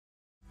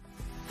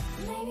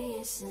Maybe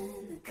it's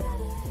in the gutter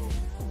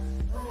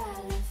where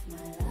I left my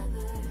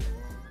lover.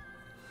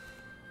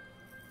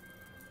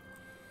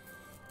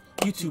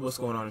 YouTube, what's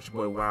going on? It's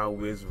your boy Wow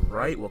Wiz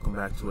Right. Welcome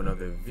back to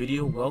another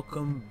video.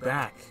 Welcome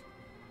back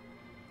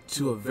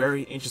to a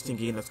very interesting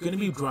game that's going to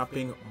be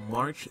dropping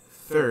March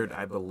 3rd,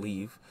 I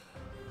believe.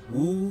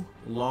 Wo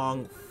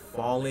Long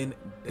Fallen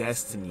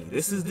Destiny.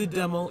 This is the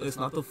demo. It's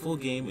not the full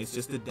game. It's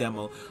just the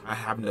demo I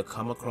happened to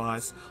come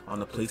across on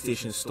the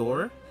PlayStation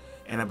Store,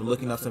 and I've been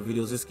looking up some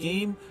videos. This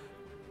game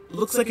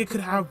looks like it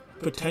could have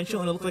potential,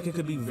 and it looks like it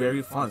could be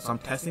very fun. So I'm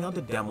testing out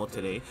the demo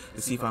today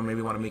to see if I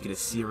maybe want to make it a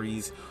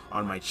series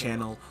on my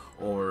channel,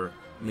 or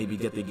maybe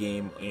get the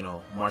game, you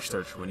know, March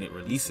 3rd when it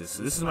releases.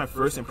 So this is my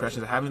first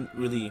impressions. I haven't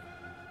really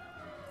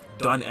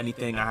done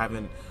anything. I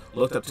haven't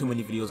looked up too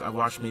many videos. I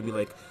watched maybe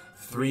like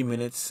 3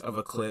 minutes of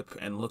a clip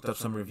and looked up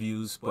some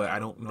reviews, but I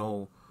don't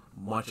know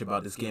much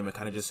about this game. It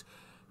kind of just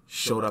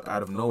showed up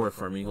out of nowhere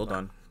for me. Hold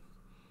on.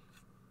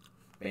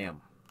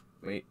 Bam.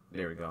 Wait,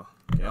 there we go.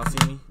 Can y'all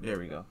see me? There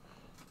we go.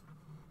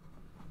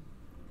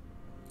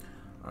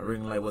 Our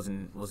ring light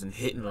wasn't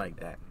hitting like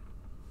that.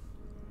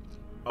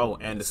 Oh,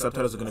 and the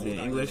subtitles are going to be in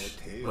English,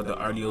 but the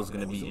audio is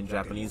going to be in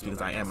Japanese because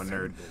I am a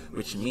nerd,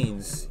 which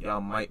means y'all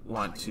might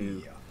want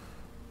to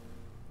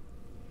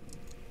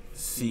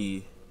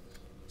see,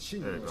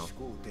 there we go,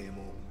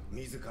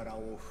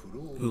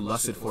 who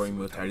lusted for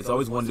immortality. There's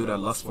always one dude that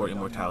lusts for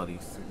immortality.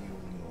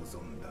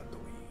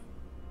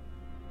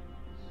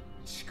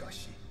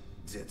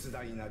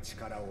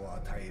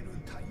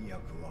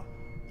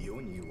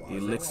 The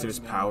elixir's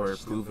power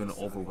proven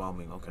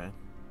overwhelming, okay.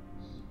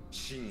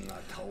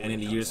 And in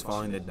the years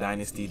following the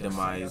Dynasty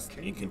demise,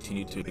 it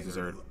continued to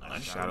exert a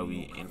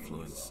shadowy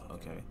influence,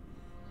 okay,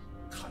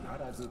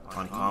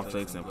 on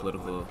conflicts and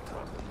political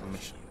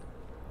mission,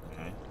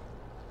 okay.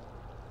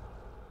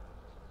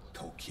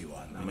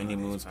 Many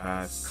moons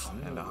pass,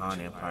 and the Han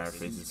Empire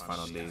faces its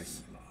final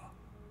days.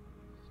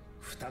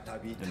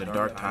 In the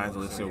dark times,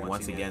 Elixir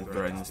once again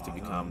threatens to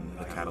become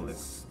the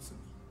catalyst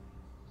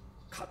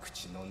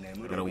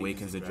that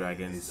awakens the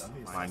dragons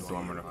lying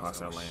dormant across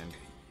our land.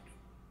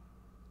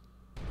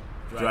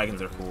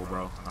 Dragons are cool,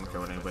 bro. I don't care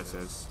what anybody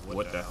says.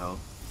 What the hell?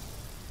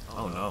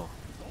 Oh no.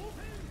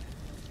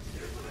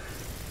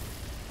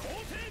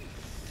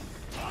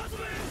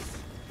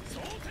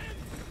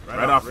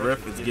 Right off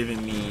rip, it's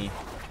giving me...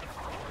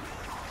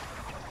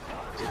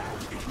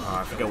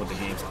 I forget what the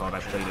game's called. I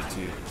played it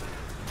too.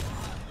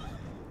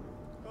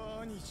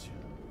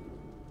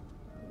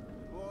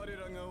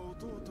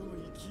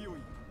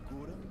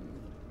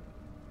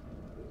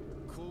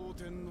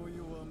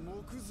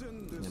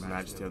 The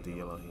Majesty of the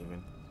Yellow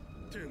Haven.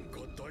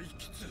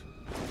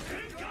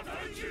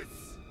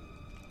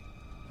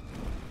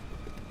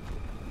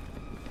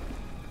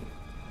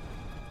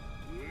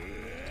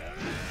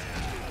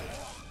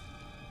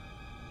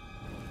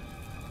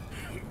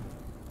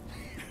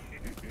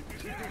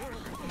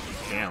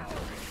 Damn.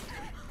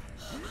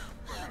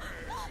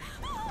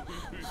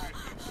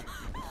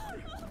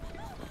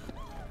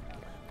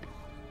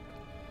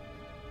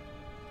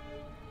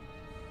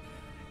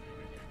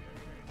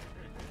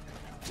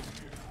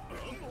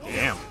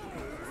 Damn.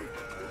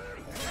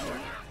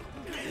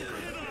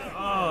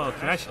 Oh,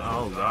 can I?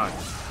 Oh god.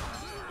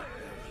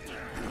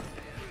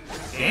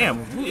 Damn,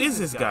 who is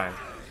this guy?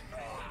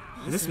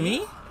 Is this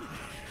me?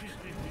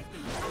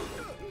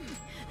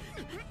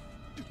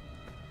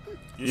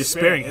 You're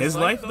sparing his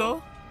life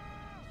though?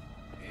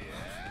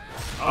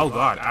 Oh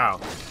god, ow.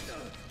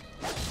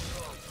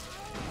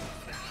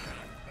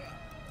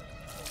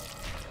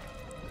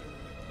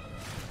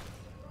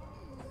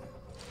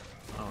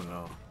 Oh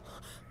no.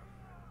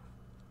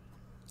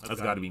 That's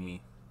gotta be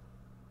me.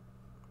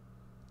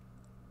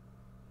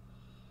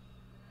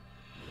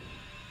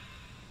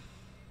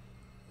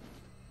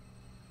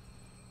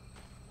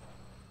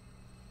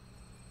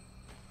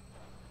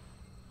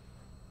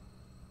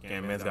 Yeah,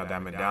 man's got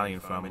that medallion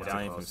from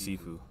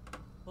Sifu.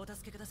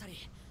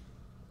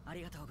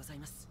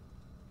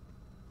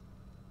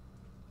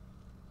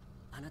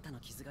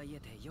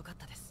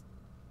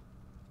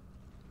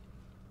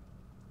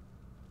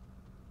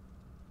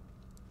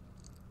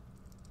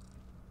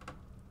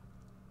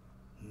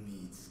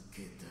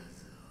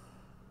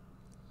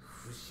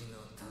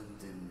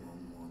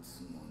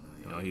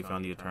 You know, he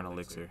found the eternal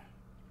elixir.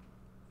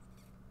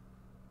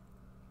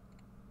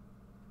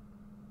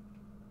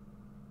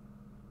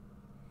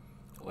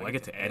 Oh, I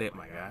get to edit,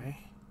 my guy.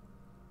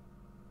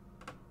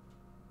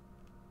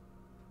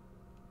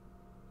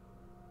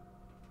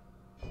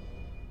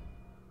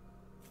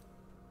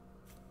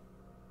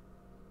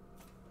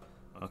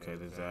 Okay,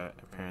 there's that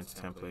appearance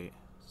template.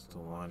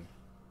 Still one.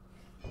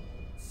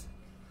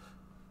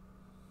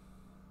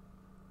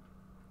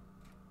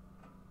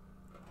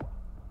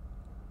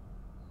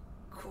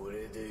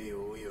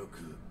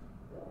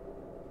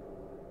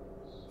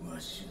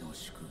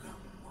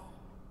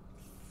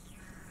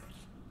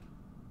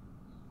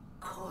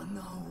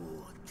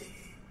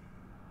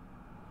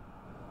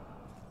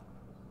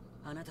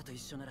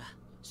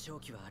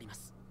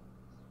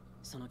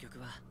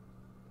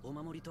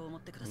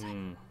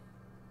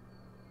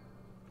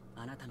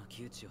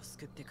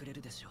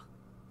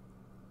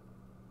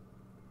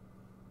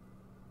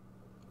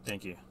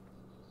 Thank you.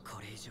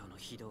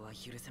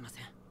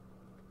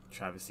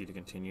 Travesty to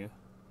continue.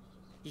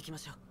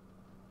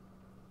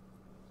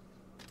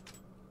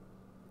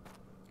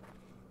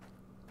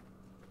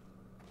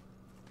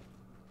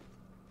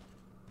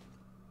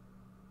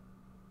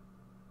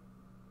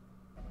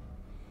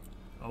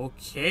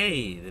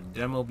 Okay, the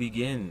demo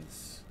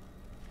begins.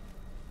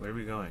 Where are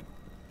we going?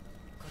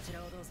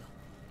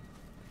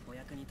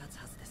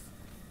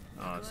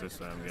 Oh, it's this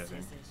way, I'm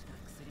guessing.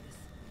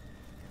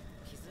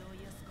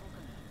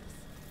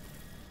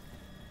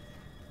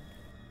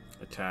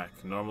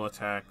 Attack. Normal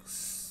attack,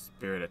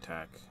 spirit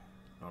attack.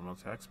 Normal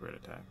attack, spirit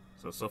attack.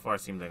 So far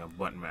it seems like a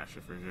button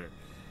masher for sure.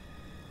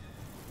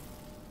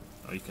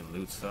 Oh, you can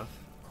loot stuff?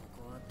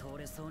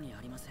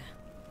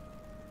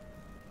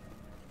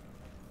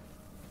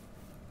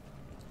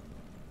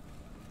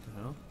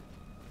 The hell?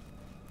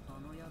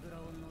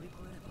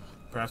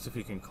 Perhaps if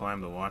we can climb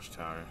the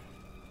watchtower.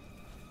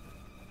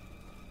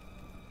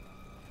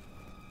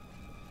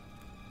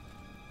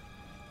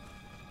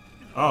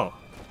 Oh.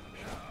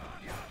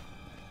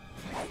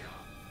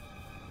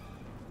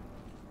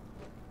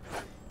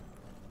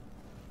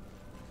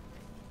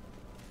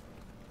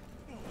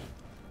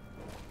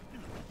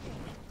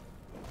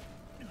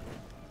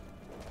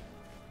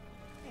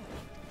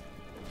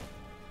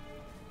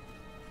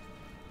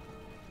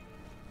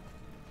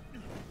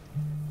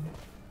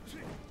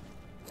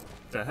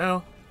 The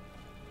hell?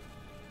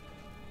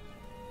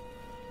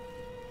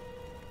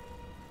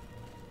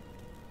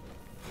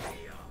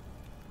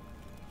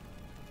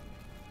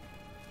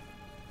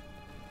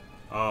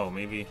 Oh,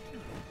 maybe.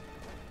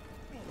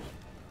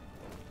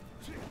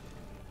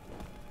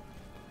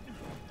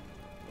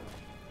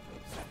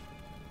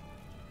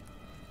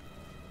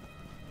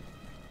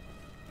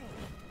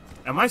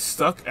 Am I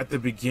stuck at the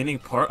beginning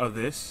part of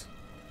this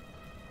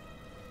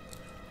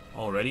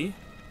already?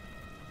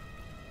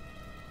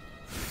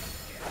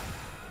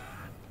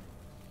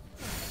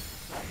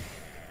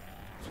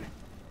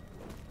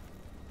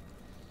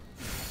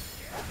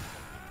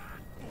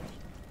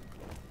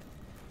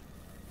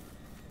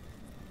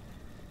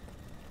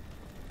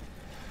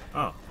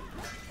 Oh.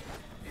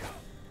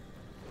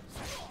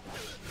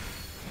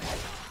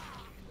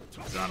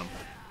 Got him.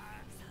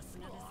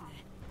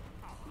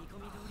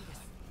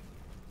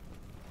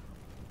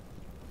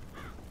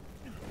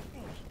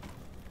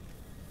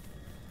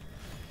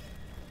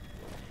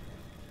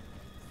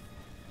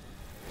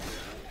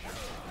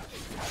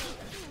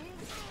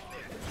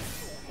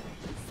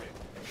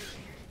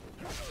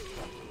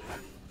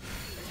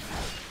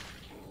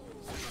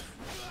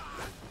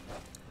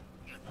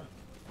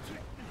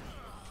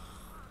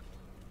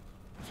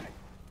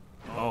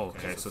 Oh,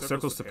 okay, so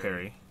circles to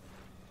parry.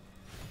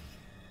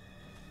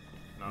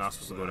 Not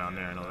supposed to go down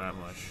there, I know that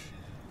much.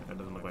 That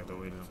doesn't look like the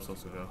way that I'm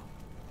supposed to go.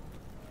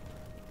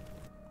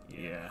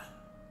 Yeah.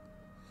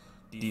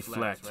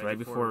 Deflect, right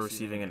before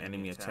receiving an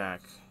enemy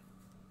attack.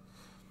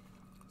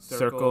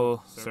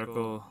 Circle,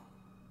 circle.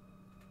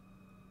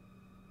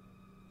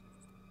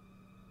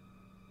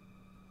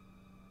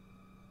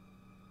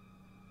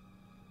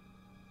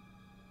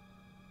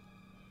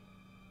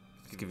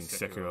 It's giving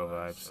Sekiro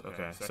vibes.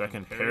 Okay, so I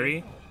can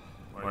parry,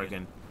 or I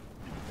can...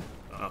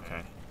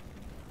 Okay.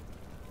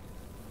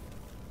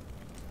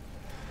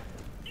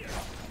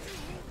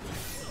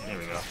 There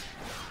we go.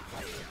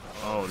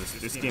 Oh,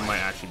 this game might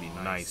actually be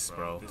nice,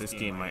 bro. This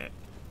game might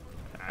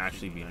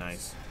actually be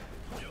nice.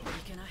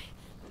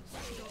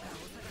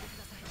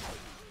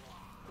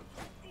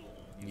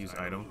 Use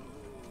item.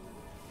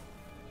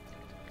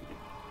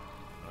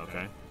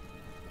 Okay.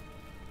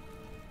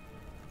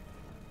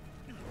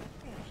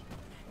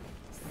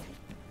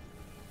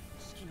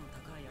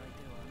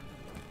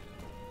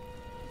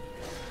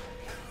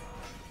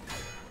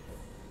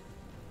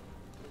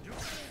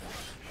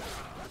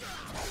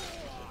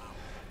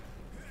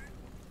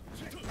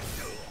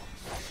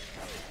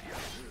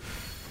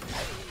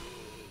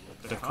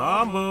 The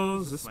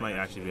combos! This might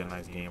actually be a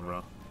nice game,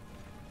 bro.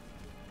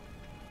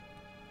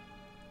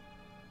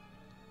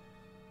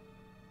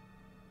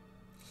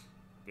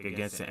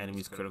 Against the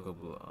enemy's critical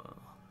blow.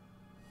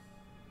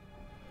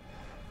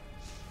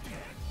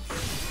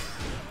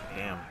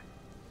 Damn.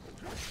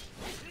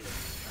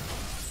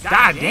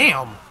 God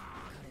damn!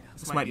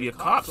 This might be a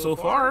cop so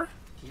far.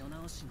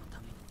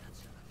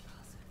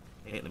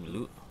 Hey, let me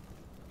loot.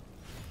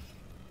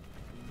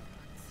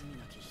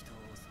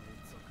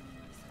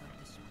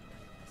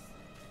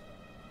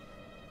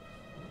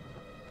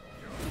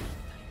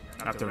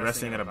 After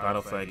resting at a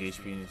battle flag,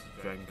 HP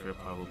Dragon Career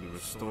Power will be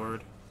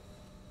restored.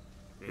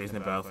 Raising the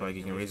battle flag,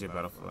 you can raise your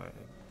battle flag.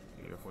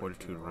 Your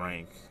fortitude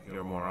rank,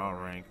 your morale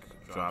rank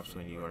drops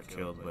when you are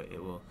killed, but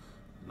it will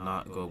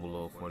not go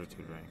below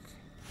fortitude rank.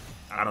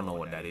 I don't know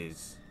what that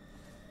is.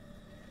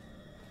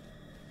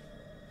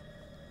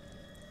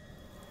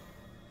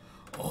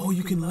 Oh,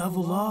 you can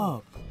level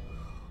up.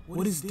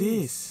 What is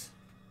this?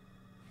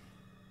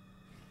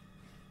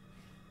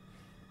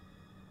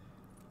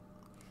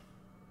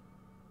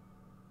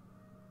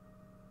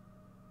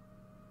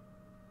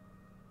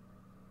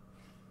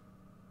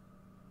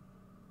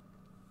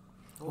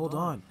 Hold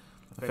on.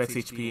 Affects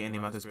HP and the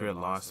amount of spirit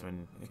lost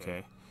when...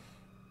 Okay.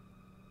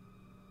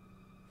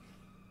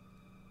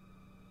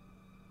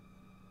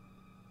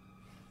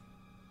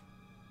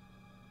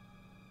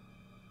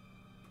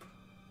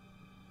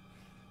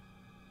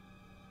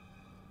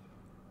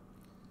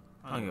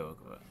 I'm gonna go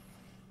with it.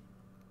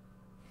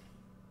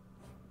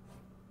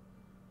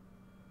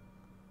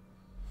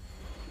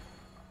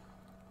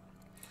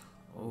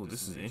 Oh,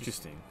 this is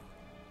interesting.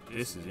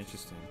 This is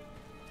interesting.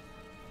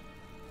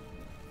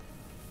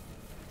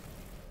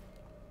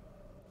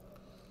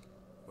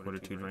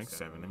 Fortitude rank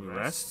 7. Let me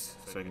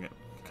rest. So I can get.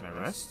 Can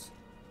I rest?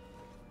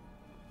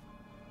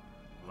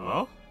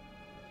 Hello?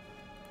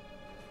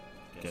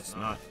 Guess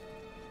not.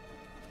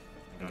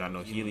 I got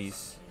no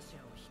healies.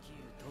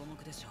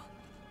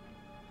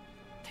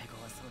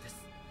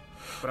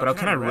 But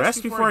can I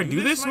rest before I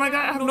do this? My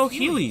guy, I have no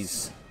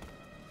healies.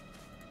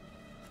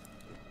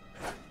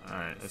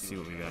 Alright, let's see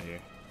what we got here.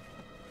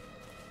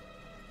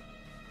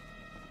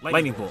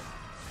 Lightning bolt.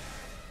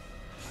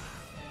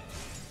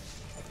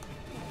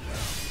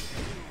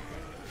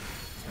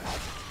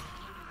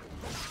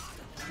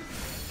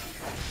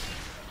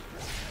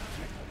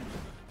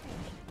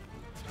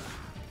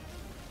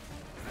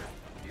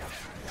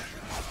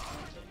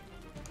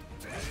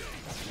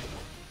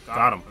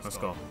 Got him. Let's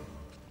go.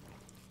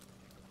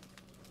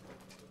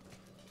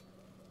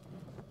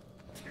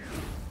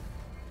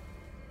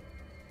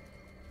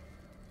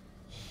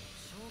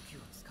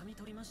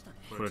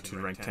 Fortitude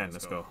rank 10.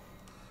 Let's go.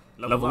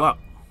 Level up.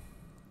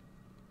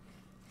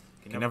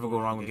 Can never go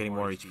wrong with getting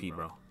more HP,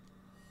 bro.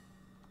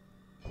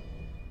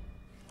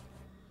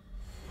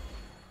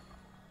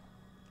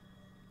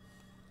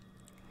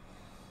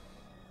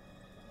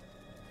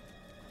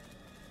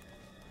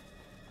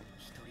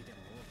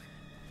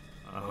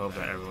 I hope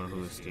that everyone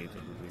who escaped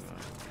will be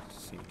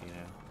see now.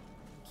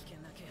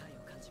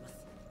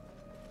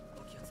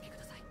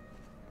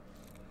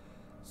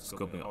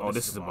 Scoping. Oh,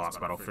 this is a boss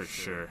battle for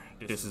sure.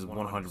 This is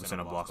 100%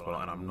 a boss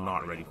battle, and I'm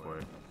not ready for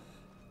it.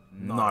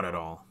 Not at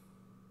all.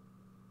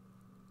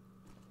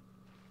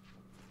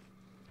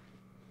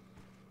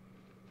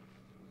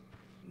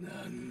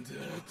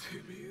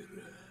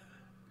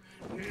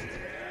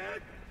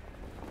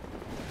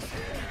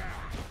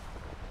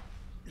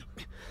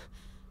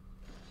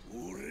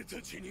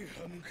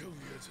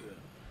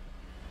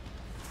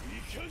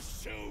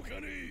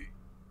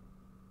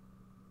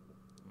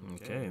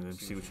 Okay,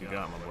 let's see what you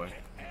got, my boy.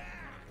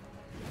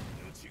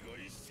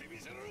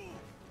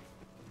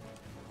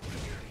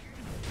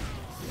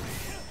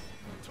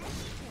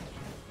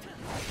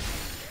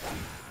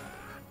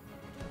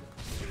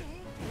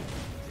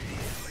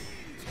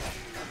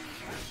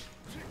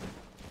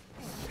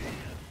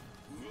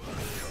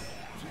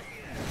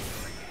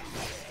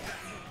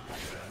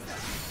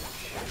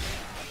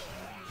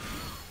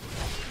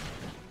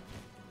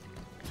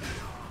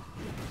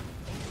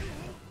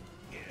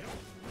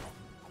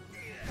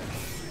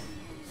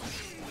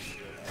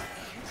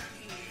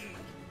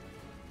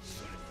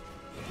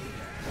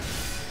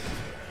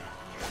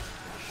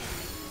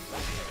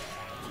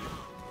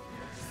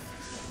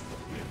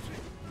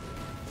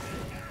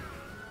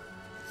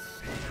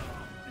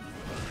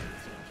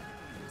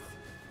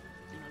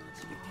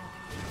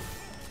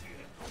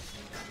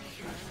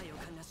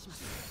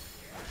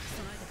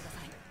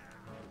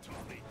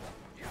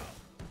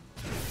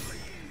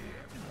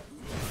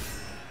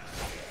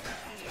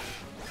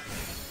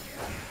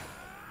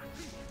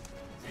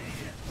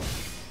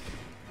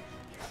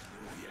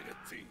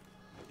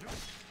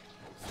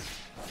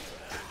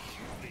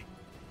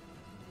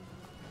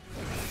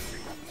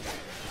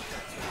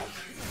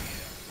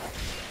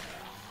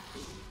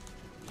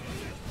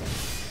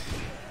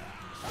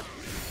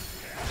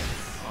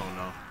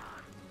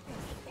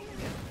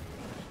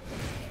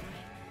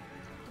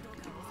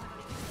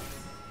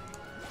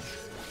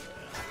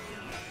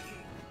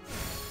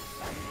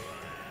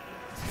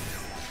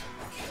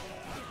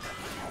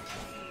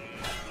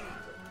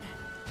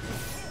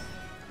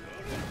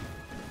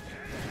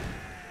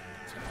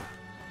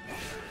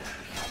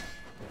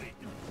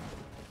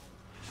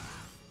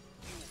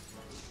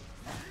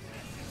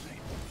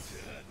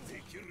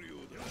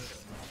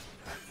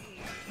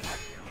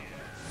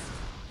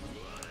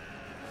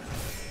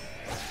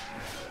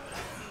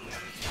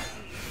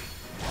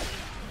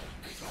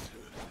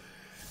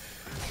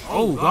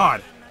 Oh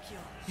god!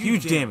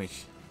 Huge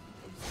damage.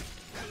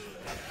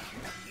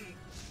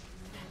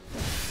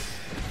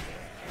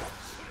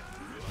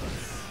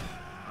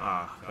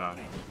 Ah, god.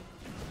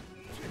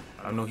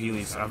 I have no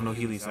healies. I have no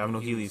healies. I have no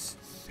healies.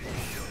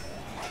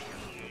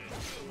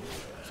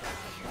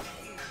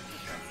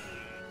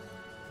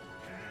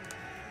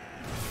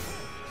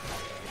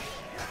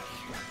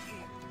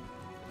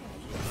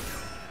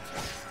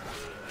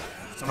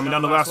 It's coming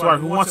down the last wire.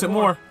 Who wants it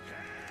more?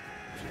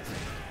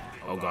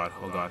 Oh god.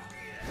 Oh god.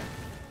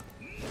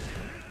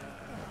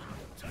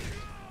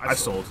 I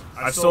sold.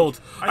 I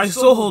sold. I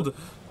sold.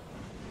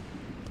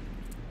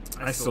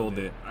 I sold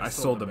it. I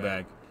sold the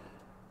bag.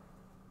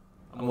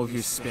 I'm over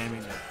here spamming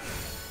it.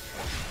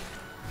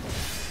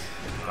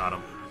 Got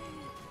him.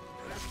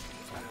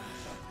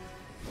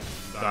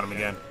 Got him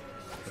again.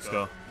 Let's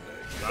go.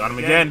 Got him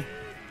again.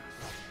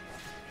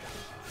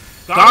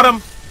 Got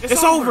him.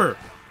 It's over.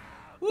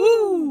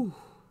 Woo.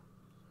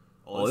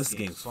 Oh, this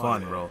game's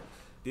fun, bro.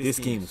 This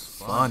game's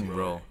fun,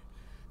 bro.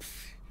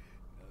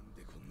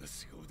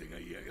 It's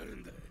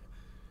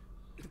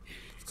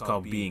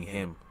called being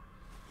him.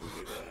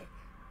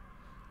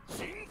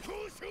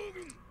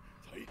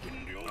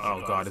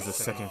 Oh god, it's a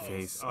second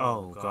phase.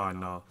 Oh god,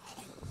 no.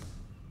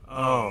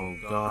 Oh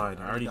god,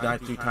 I already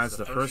died 3 times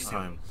the first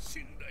time.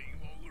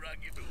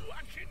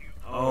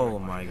 Oh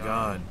my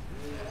god.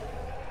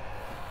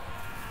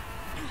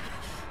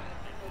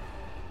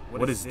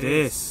 What is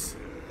this?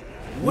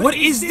 What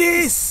is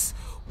this?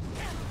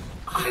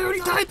 I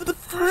already died the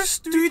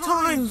first 3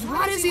 times.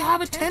 Why does he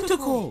have a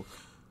tentacle?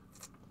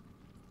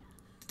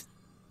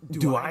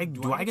 Do I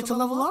get to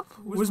level up?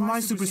 Where's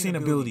my Super Saiyan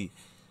ability?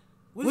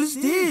 What is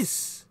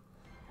this?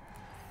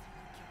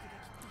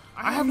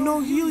 I have no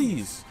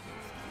healies.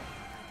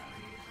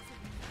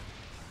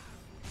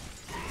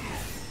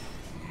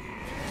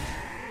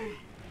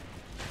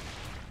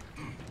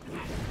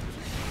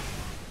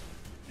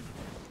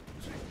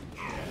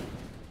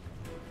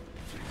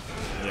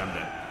 Yeah, I'm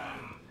dead.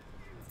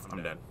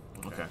 I'm dead.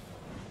 Okay.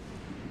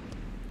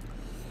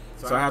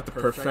 So I have to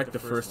perfect the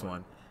first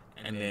one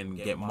and then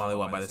get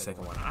mollywopped by the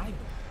second one.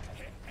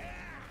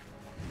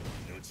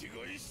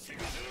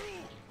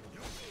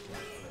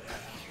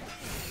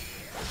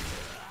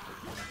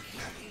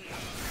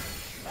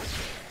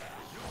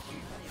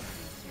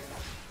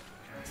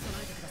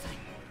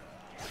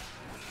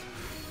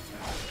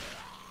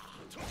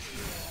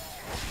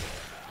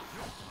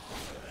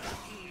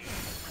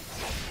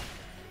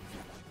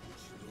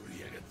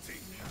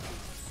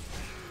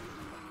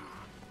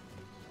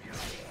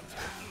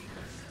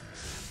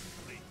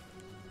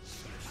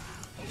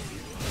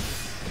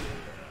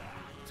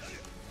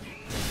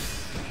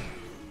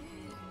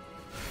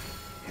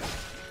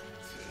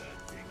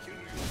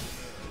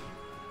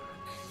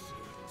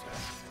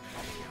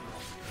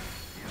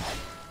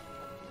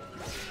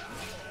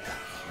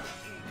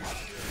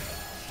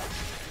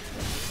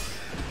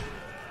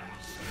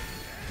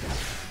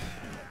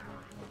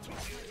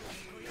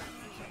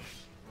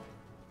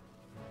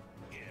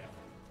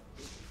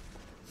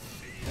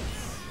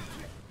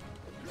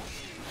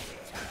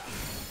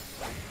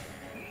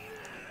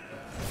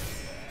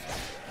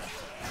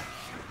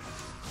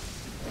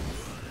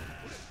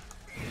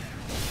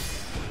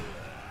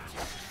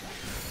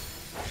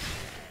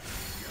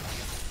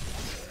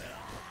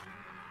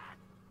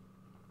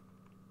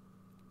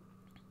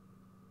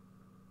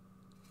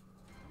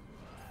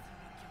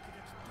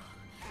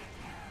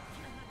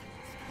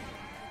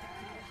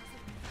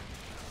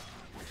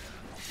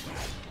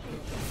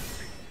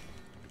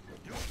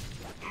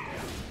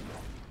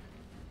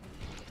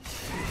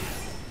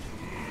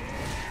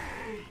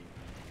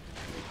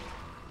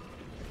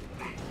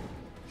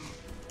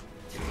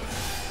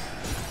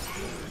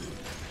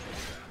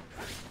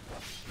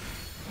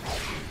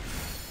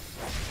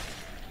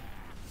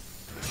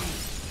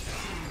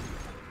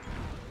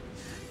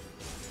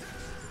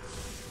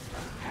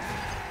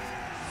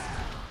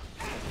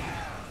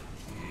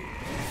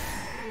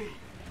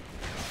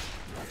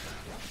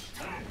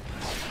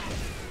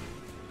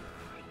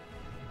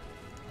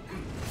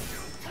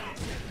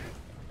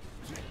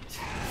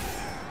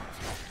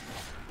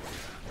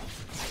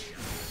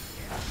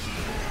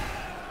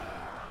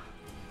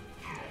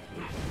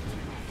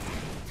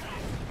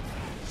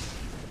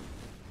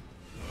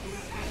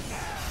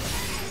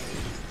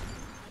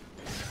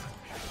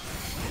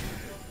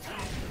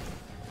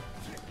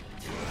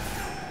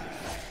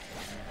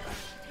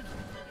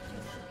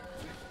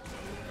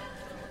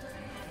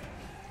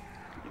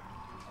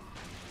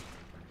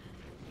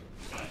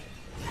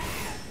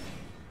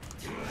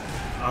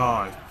 Oh,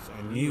 I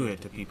knew it,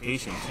 to be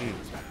patient too.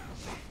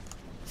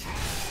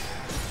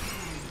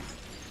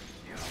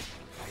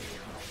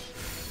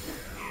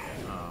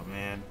 Oh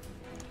man.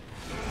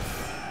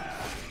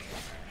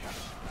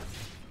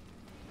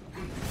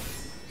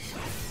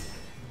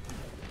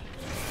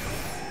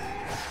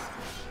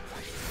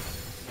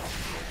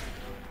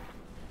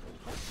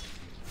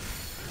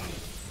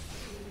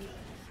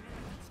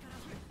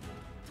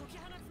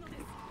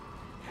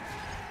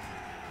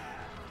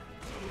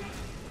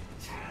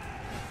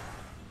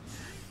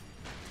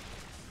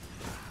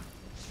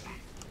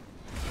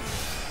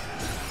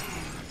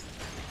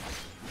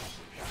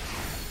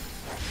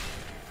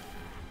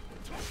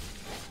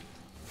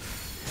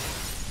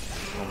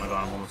 Oh my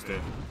god, I'm almost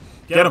dead.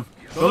 Get him!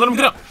 Don't let him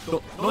get up!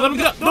 Don't let him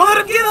get up! Don't let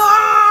him get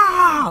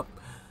up!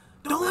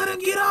 Don't let him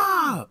get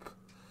up!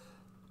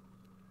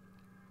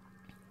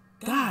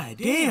 God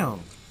damn!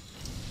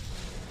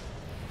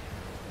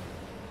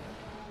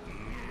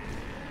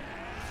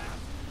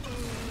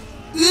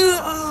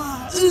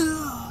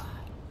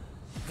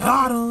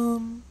 Got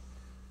him!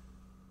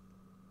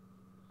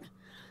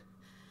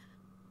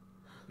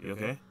 You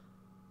okay?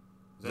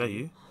 Is that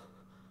you?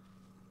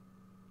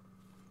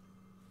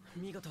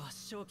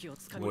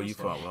 Well, you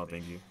fought well,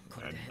 thank you.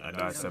 I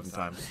died 7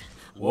 times.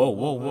 Whoa,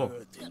 whoa, whoa.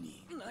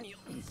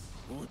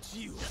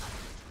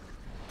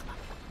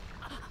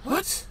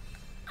 What?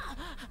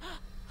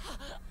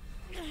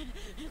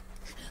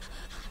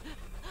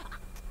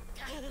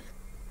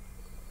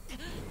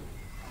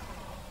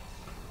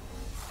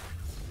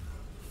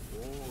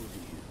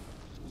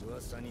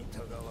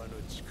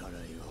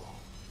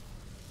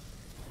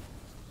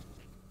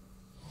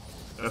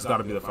 That's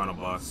gotta be the final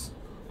boss.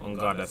 Oh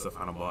god, that's the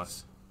final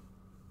boss.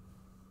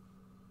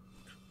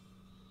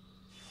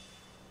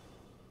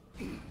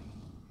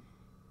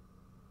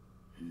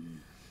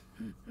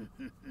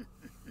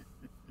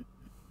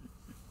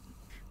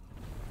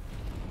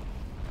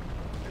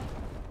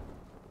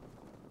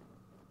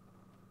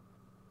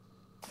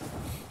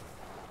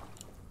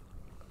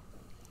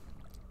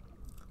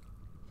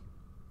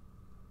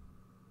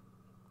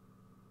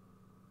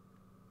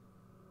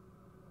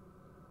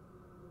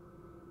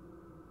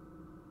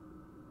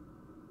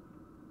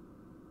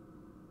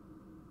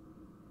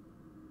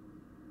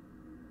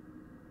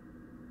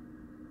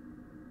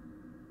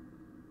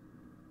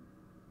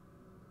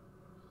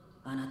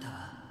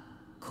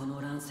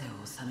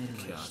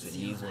 Chaos, it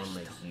needs one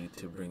like you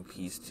to bring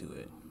peace to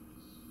it.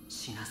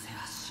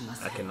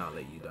 I cannot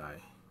let you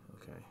die.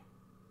 Okay.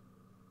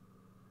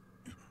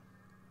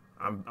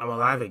 I'm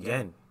alive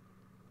again.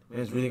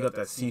 Man's really got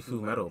that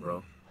seafood metal,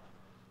 bro.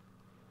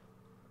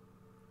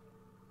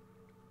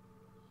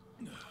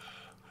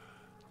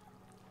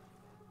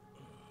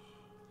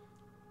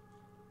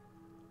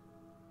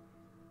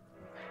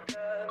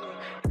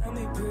 Tell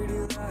me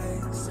pretty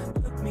lies,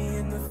 look me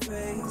in the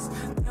face.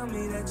 Tell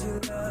me that you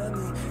love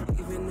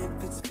me, even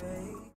if it's fake.